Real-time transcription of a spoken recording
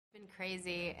been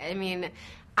crazy. I mean,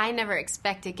 I never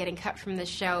expected getting cut from the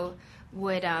show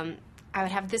would I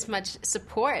would have this much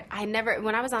support.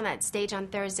 When I was on that stage on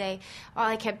Thursday, all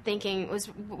I kept thinking was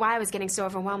why I was getting so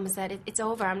overwhelmed was that it's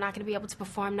over. I'm not going to be able to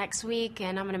perform next week,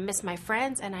 and I'm going to miss my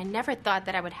friends. And I never thought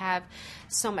that I would have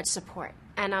so much support,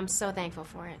 and I'm so thankful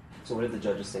for it. So what did the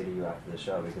judges say to you after the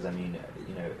show? Because, I mean,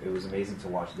 you know, it was amazing to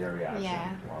watch their reaction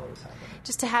while it was happening.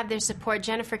 Just to have their support.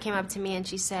 Jennifer came up to me and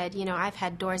she said, you know, I've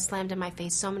had doors slammed in my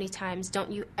face so many times.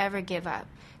 Don't you ever give up.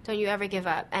 Don't you ever give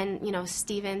up. And, you know,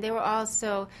 Steven, they were all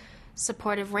so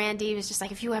supportive. Randy was just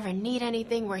like, if you ever need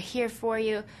anything, we're here for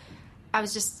you. I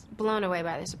was just blown away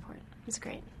by their support. It's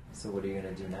great. So what are you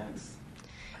going to do next?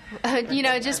 You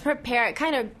know, just prepare,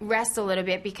 kind of rest a little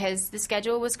bit because the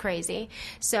schedule was crazy.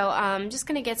 So I'm just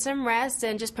going to get some rest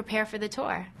and just prepare for the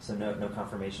tour. So no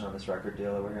confirmation on this record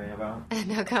deal that we're hearing about?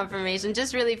 No confirmation.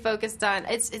 Just really focused on,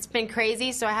 it's been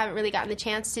crazy, so I haven't really gotten the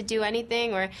chance to do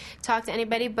anything or talk to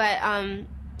anybody, but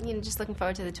you know, just looking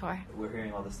forward to the tour. We're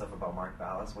hearing all this stuff about Mark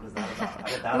Ballas. What is that about? How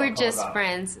did that We're all just come about?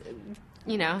 friends.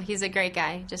 You know, he's a great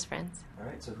guy. Just friends. All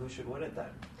right, so who should win it then?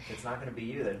 If it's not going to be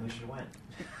you, then who should win?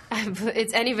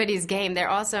 It's anybody's game. They're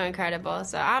all so incredible.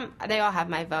 So they all have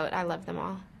my vote. I love them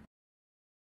all.